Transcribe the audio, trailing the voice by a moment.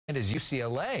And as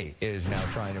UCLA is now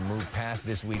trying to move past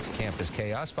this week's campus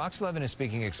chaos, Fox 11 is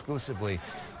speaking exclusively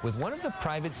with one of the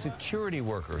private security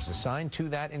workers assigned to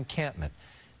that encampment.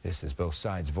 This is both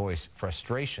sides voice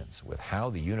frustrations with how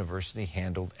the university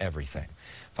handled everything.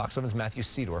 Fox 11's Matthew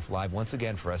Seedorf live once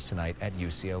again for us tonight at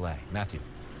UCLA. Matthew.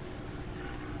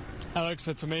 Alex,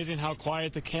 it's amazing how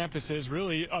quiet the campus is.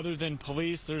 Really, other than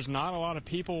police, there's not a lot of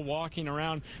people walking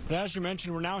around. But as you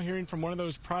mentioned, we're now hearing from one of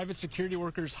those private security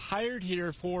workers hired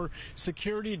here for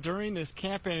security during this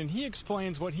campaign, and he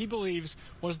explains what he believes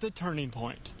was the turning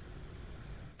point.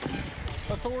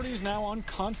 Authorities now on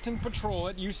constant patrol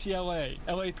at UCLA.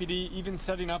 LAPD even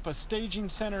setting up a staging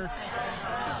center.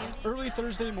 Early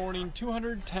Thursday morning,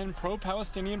 210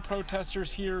 pro-Palestinian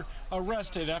protesters here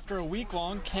arrested after a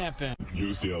week-long camp-in.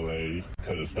 UCLA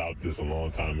could have stopped this a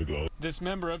long time ago. This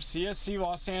member of CSC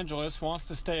Los Angeles wants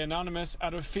to stay anonymous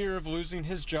out of fear of losing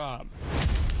his job.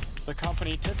 The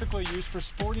company, typically used for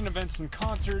sporting events and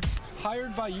concerts,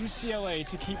 hired by UCLA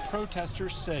to keep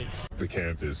protesters safe. The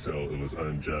campus felt it was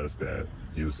unjust that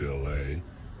UCLA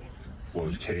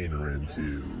was catering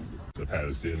to the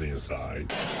Palestinian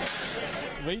side.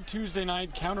 Late Tuesday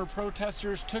night,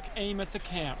 counter-protesters took aim at the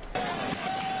camp.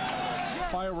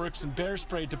 Fireworks and bear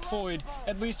spray deployed,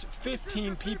 at least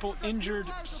 15 people injured,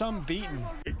 some beaten.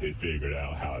 They figured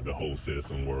out how the whole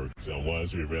system worked. So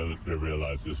once we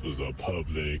realized this was a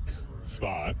public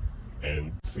spot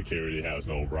and security has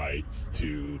no rights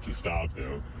to stop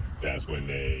them, that's when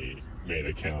they made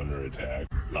a counterattack.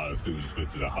 A lot of students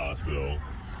went to the hospital,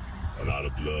 a lot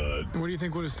of blood. What do you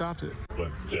think would have stopped it?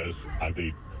 But I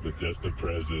think with just the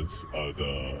presence of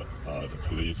the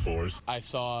police force. I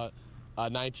saw a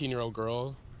 19-year-old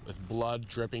girl with blood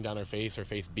dripping down her face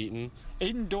beaten.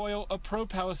 Aiden Doyle, a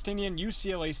pro-Palestinian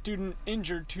UCLA student,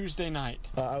 injured Tuesday night.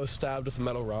 I was stabbed with a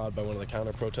metal rod by one of the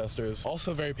counter-protesters.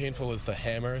 Also very painful was the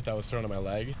hammer that was thrown at my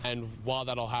leg. And while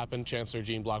that all happened, Chancellor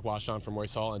Jean Block watched on from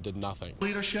Royce Hall and did nothing.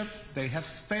 Leadership, they have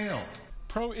failed.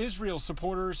 Pro-Israel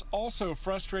supporters also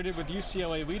frustrated with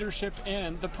UCLA leadership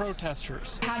and the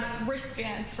protesters. Had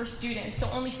wristbands for students, so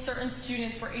only certain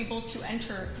students were able to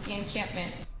enter the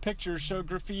encampment. Pictures show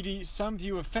graffiti some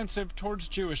view offensive towards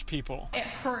Jewish people. It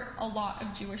hurt a lot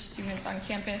of Jewish students on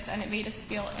campus, and it made us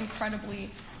feel incredibly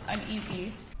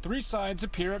uneasy. Three sides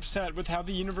appear upset with how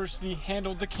the university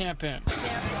handled the campaign.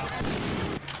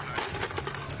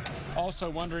 Also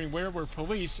wondering where were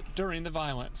police during the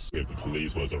violence. If the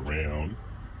police was around,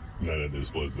 none of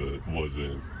this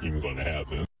wasn't even going to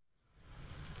happen.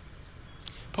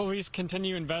 Police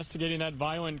continue investigating that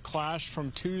violent clash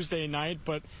from Tuesday night,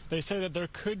 but they say that there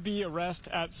could be arrest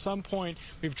at some point.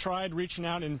 We've tried reaching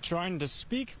out and trying to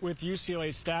speak with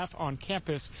UCLA staff on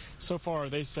campus. So far,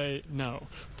 they say no.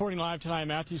 Reporting live tonight,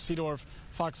 Matthew Seedorf,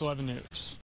 Fox 11 News.